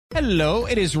Hello,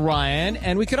 it is Ryan,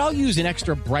 and we could all use an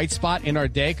extra bright spot in our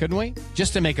day, couldn't we?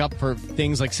 Just to make up for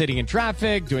things like sitting in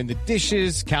traffic, doing the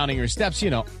dishes, counting your steps,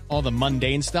 all the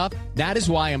mundane stuff. That is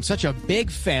why I'm such a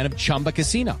big fan of Chumba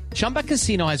Casino. Chumba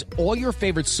Casino has all your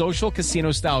favorite social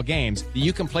casino-style games that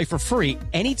you can play for free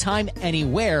anytime,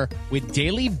 anywhere with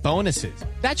daily bonuses.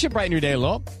 That should brighten your day a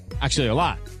little. Actually, a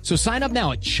lot. So sign up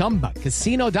now at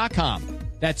ChumbaCasino.com.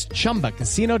 That's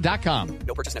ChumbaCasino.com.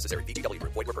 No purchase necessary. VGW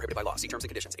Group. Void where prohibited by law. See terms and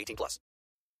conditions. 18+.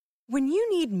 When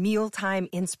you need mealtime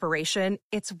inspiration,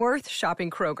 it's worth shopping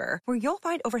Kroger, where you'll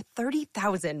find over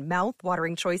 30,000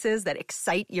 mouth-watering choices that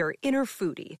excite your inner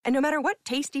foodie. And no matter what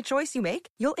tasty choice you make,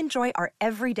 you'll enjoy our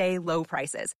everyday low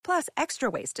prices, plus extra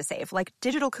ways to save, like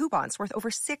digital coupons worth over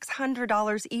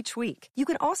 $600 each week. You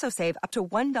can also save up to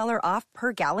 $1 off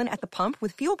per gallon at the pump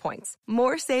with fuel points.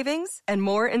 More savings and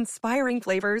more inspiring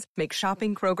flavors make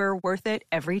shopping Kroger worth it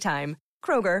every time.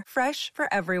 Kroger, fresh for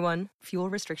everyone. Fuel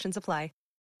restrictions apply.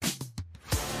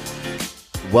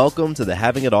 Welcome to the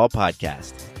Having It All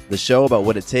podcast, the show about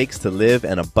what it takes to live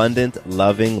an abundant,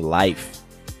 loving life.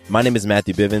 My name is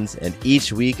Matthew Bivens, and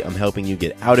each week I'm helping you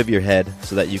get out of your head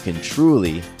so that you can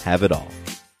truly have it all.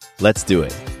 Let's do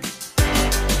it.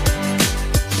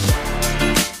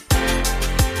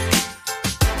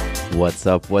 What's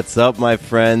up, my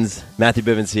friends? Matthew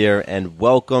Bivens here, and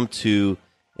welcome to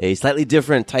a slightly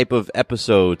different type of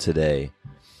episode today.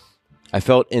 I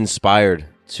felt inspired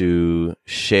to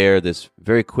share this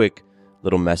very quick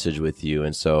little message with you.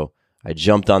 And so I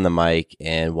jumped on the mic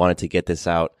and wanted to get this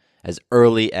out as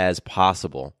early as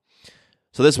possible.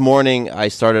 So this morning, I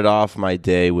started off my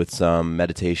day with some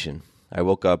meditation. I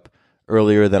woke up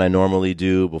earlier than I normally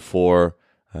do before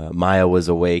Maya was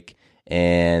awake,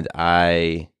 and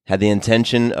I had the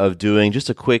intention of doing just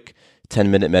a quick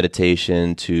 10-minute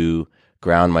meditation to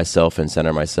ground myself and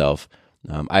center myself.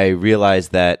 I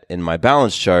realized that in my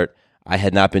balance chart, I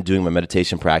had not been doing my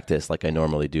meditation practice like I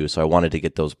normally do, so I wanted to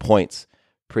get those points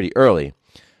pretty early.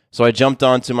 So I jumped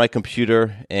onto my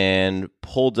computer and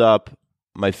pulled up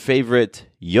my favorite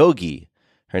yogi.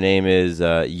 Her name is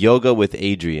Yoga with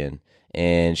Adriene,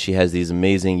 and she has these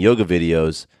amazing yoga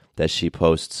videos that she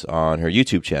posts on her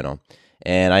YouTube channel.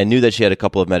 And I knew that she had a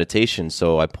couple of meditations,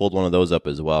 so I pulled one of those up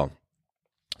as well.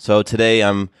 So today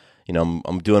I'm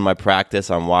doing my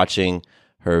practice. I'm watching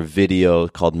her video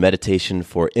called Meditation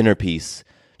for Inner Peace,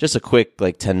 just a quick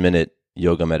 10-minute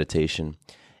yoga meditation.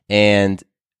 And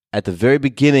at the very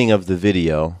beginning of the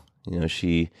video,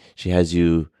 she has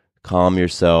you calm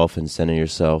yourself and center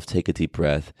yourself, take a deep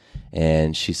breath,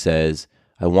 and she says,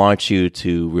 I want you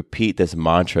to repeat this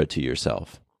mantra to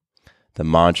yourself. The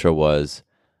mantra was,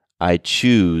 I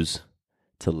choose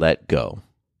to let go.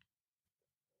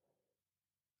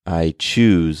 I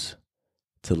choose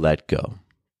to let go.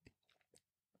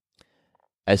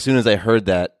 As soon as I heard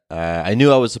that, I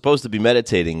knew I was supposed to be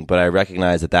meditating, but I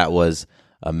recognized that was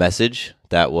a message,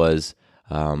 that was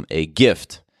a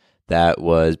gift that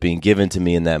was being given to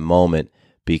me in that moment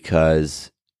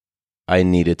because I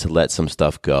needed to let some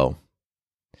stuff go.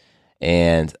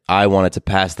 And I wanted to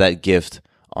pass that gift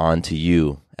on to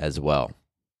you as well,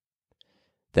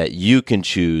 that you can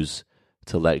choose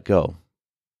to let go.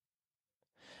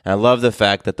 And I love the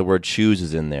fact that the word choose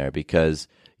is in there because,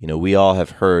 we all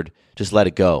have heard, just let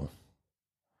it go.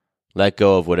 Let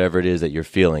go of whatever it is that you're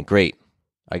feeling. Great.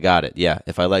 I got it. Yeah.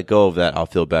 If I let go of that, I'll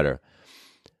feel better.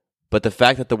 But the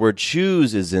fact that the word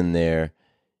choose is in there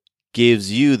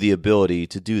gives you the ability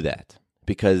to do that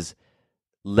because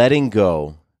letting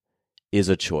go is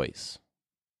a choice.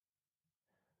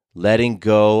 Letting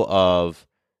go of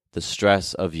the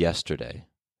stress of yesterday.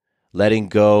 Letting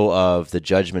go of the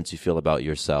judgments you feel about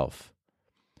yourself.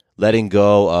 Letting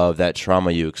go of that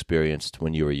trauma you experienced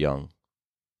when you were young.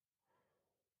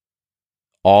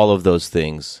 All of those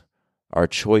things are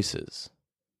choices,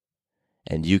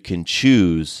 and you can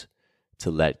choose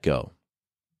to let go.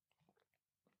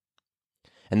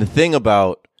 And the thing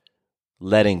about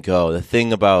letting go, the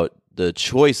thing about the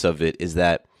choice of it is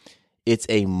that it's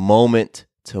a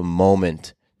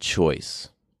moment-to-moment choice.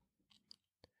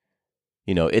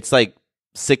 It's like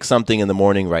 6-something in the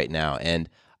morning right now, and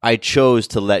I chose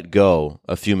to let go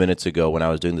a few minutes ago when I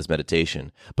was doing this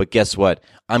meditation. But guess what?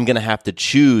 I'm going to have to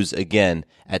choose again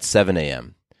at 7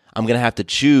 a.m. I'm going to have to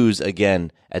choose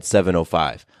again at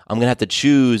 7:05. I'm going to have to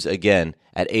choose again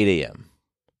at 8 a.m.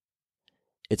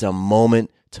 It's a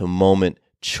moment-to-moment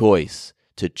choice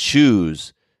to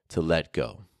choose to let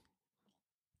go.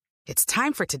 It's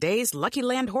time for today's Lucky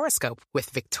Land horoscope with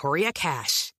Victoria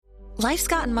Cash. Life's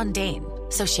gotten mundane,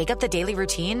 so shake up the daily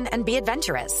routine and be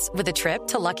adventurous with a trip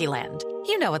to Lucky Land.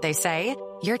 You know what they say,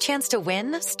 your chance to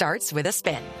win starts with a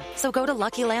spin. So go to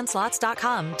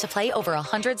LuckyLandSlots.com to play over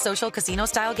 100 social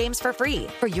casino-style games for free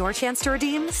for your chance to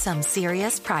redeem some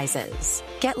serious prizes.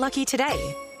 Get lucky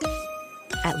today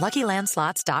at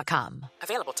LuckyLandSlots.com.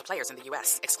 Available to players in the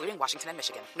U.S., excluding Washington and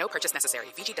Michigan. No purchase necessary.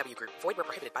 VGW Group. Void where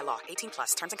prohibited by law.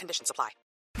 18+. Terms and conditions apply.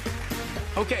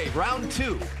 Okay, round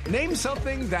two. Name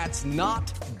something that's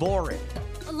not boring.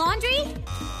 A laundry?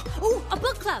 Ooh, a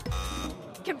book club.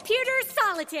 Computer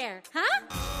solitaire, huh?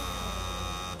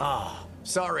 Ah,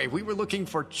 sorry, we were looking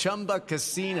for Chumba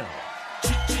Casino.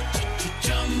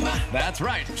 That's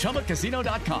right,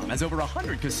 ChumbaCasino.com has over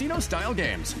 100 casino-style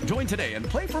games. Join today and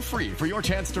play for free for your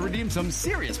chance to redeem some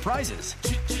serious prizes.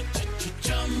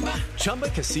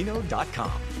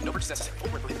 ChumbaCasino.com. No purchase necessary.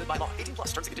 Void where prohibited by law. 18+.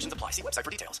 Terms and conditions apply. See website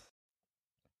for details.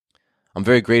 I'm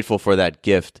very grateful for that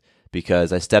gift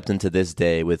because I stepped into this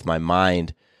day with my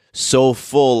mind so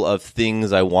full of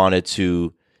things I wanted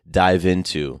to dive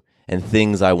into and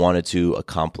things I wanted to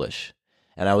accomplish.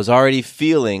 And I was already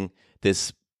feeling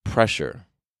this pressure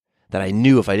that I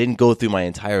knew if I didn't go through my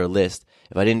entire list,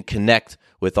 if I didn't connect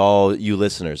with all you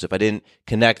listeners, if I didn't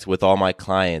connect with all my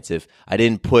clients, if I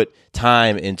didn't put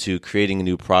time into creating a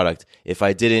new product, if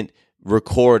I didn't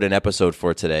record an episode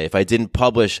for today, if I didn't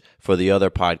publish for the other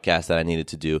podcast that I needed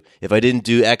to do, if I didn't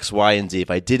do X, Y, and Z,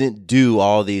 if I didn't do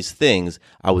all these things,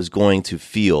 I was going to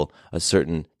feel a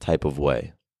certain type of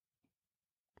way.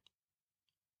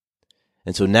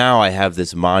 And so now I have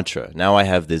this mantra. Now I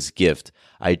have this gift.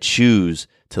 I choose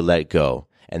to let go.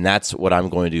 And that's what I'm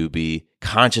going to be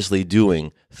consciously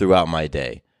doing throughout my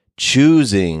day.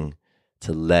 Choosing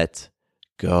to let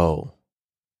go.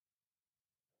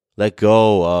 Let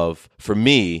go of, for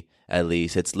me at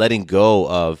least, it's letting go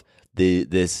of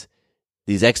these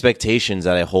expectations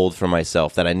that I hold for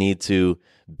myself, that I need to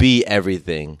be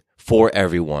everything for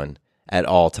everyone at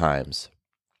all times.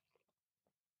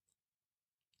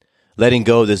 Letting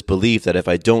go of this belief that if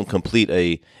I don't complete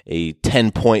a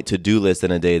 10-point to-do list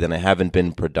in a day, then I haven't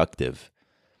been productive,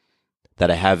 that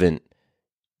I haven't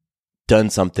done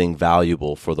something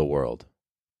valuable for the world.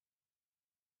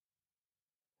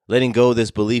 Letting go of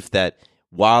this belief that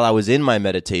while I was in my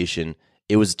meditation,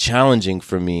 it was challenging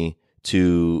for me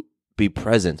to be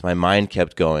present. My mind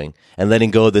kept going. And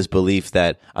letting go of this belief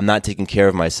that I'm not taking care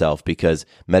of myself because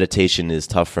meditation is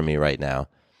tough for me right now.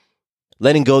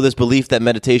 Letting go of this belief that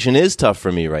meditation is tough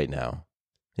for me right now.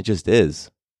 It just is.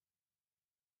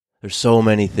 There's so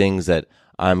many things that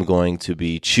I'm going to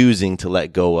be choosing to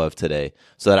let go of today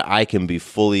so that I can be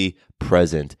fully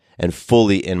present and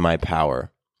fully in my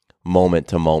power, moment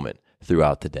to moment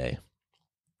throughout the day.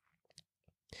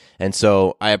 And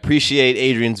so I appreciate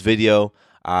Adrian's video.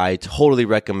 I totally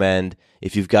recommend,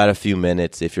 if you've got a few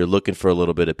minutes, if you're looking for a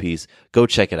little bit of peace, go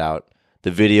check it out. The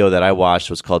video that I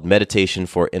watched was called Meditation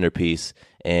for Inner Peace,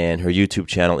 and her YouTube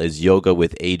channel is Yoga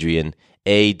with Adriene,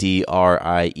 Adriene.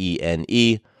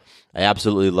 I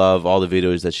absolutely love all the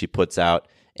videos that she puts out,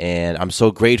 and I'm so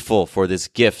grateful for this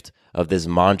gift of this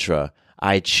mantra,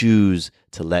 I choose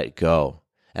to let go.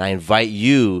 And I invite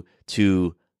you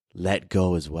to let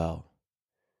go as well.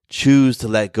 Choose to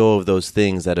let go of those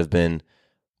things that have been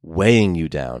weighing you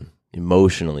down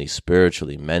emotionally,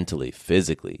 spiritually, mentally,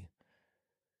 physically.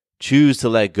 Choose to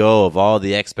let go of all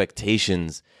the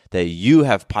expectations that you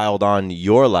have piled on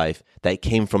your life that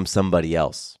came from somebody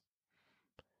else.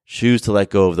 Choose to let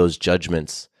go of those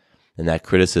judgments and that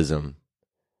criticism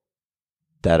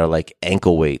that are like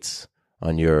ankle weights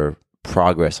on your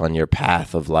progress, on your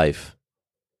path of life.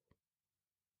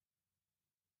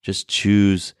 Just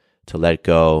choose to let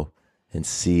go and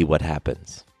see what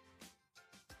happens.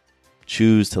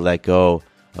 Choose to let go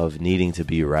of needing to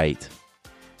be right.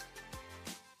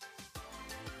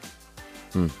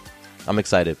 I'm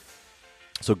excited.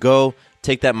 So go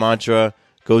take that mantra,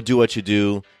 go do what you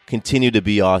do, continue to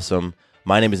be awesome.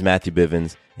 My name is Matthew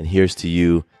Bivens, and here's to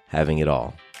you having it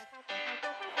all.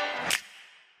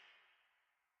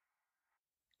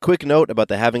 Quick note about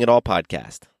the Having It All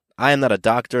podcast. I am not a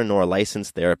doctor nor a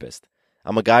licensed therapist.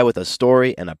 I'm a guy with a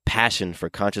story and a passion for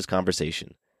conscious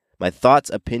conversation. My thoughts,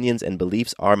 opinions, and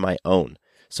beliefs are my own.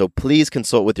 So please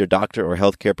consult with your doctor or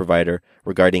healthcare provider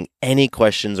regarding any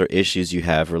questions or issues you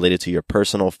have related to your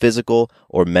personal physical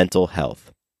or mental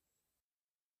health.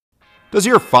 Does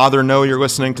your father know you're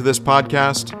listening to this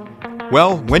podcast?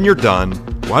 Well, when you're done,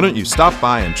 why don't you stop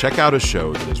by and check out a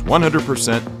show that is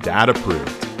 100% dad-approved,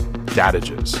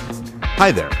 Dadages.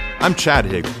 Hi there, I'm Chad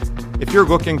Higgle. If you're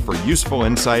looking for useful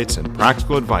insights and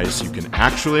practical advice you can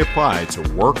actually apply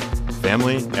to work,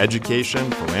 family, education,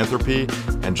 philanthropy,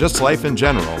 and just life in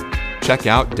general, check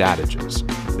out Dadages.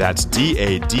 That's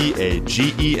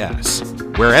DADAGES,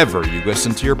 wherever you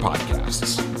listen to your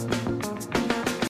podcasts.